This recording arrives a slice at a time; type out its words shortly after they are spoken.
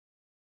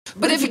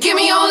But if you give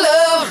me your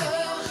love,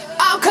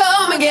 I'll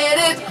come and get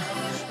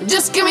it.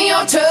 Just give me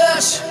your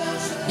touch,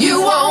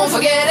 you won't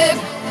forget it.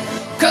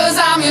 'Cause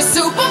I'm your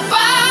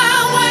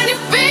superfine. When you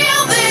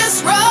feel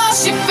this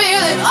rush, you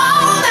feel it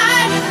all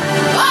night,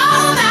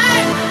 all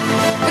night.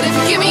 But if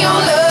you give me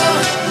your love,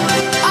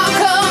 I'll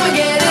come and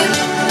get it.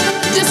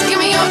 Just give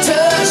me your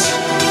touch,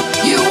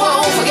 you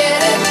won't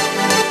forget it.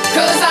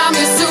 'Cause I'm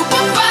your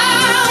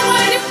superfine.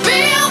 When you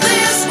feel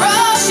this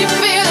rush, you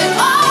feel it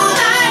all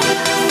night,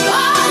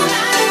 all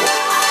night.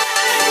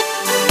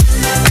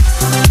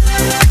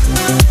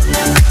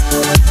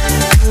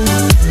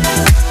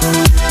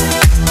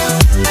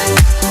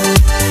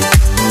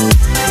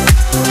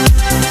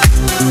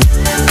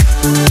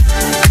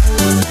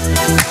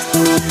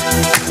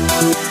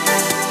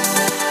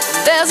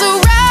 There's a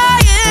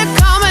riot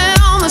coming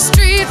on the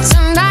street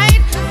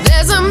tonight.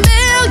 There's a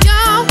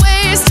million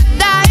ways to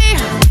die.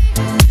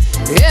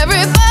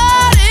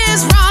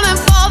 Everybody's running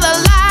for their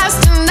lives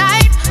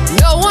tonight.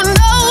 No one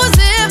knows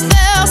if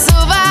they'll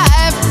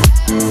survive.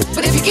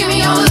 But if you give me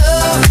your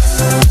love,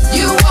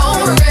 you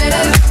won't regret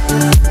it.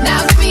 Now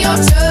give me your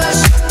touch.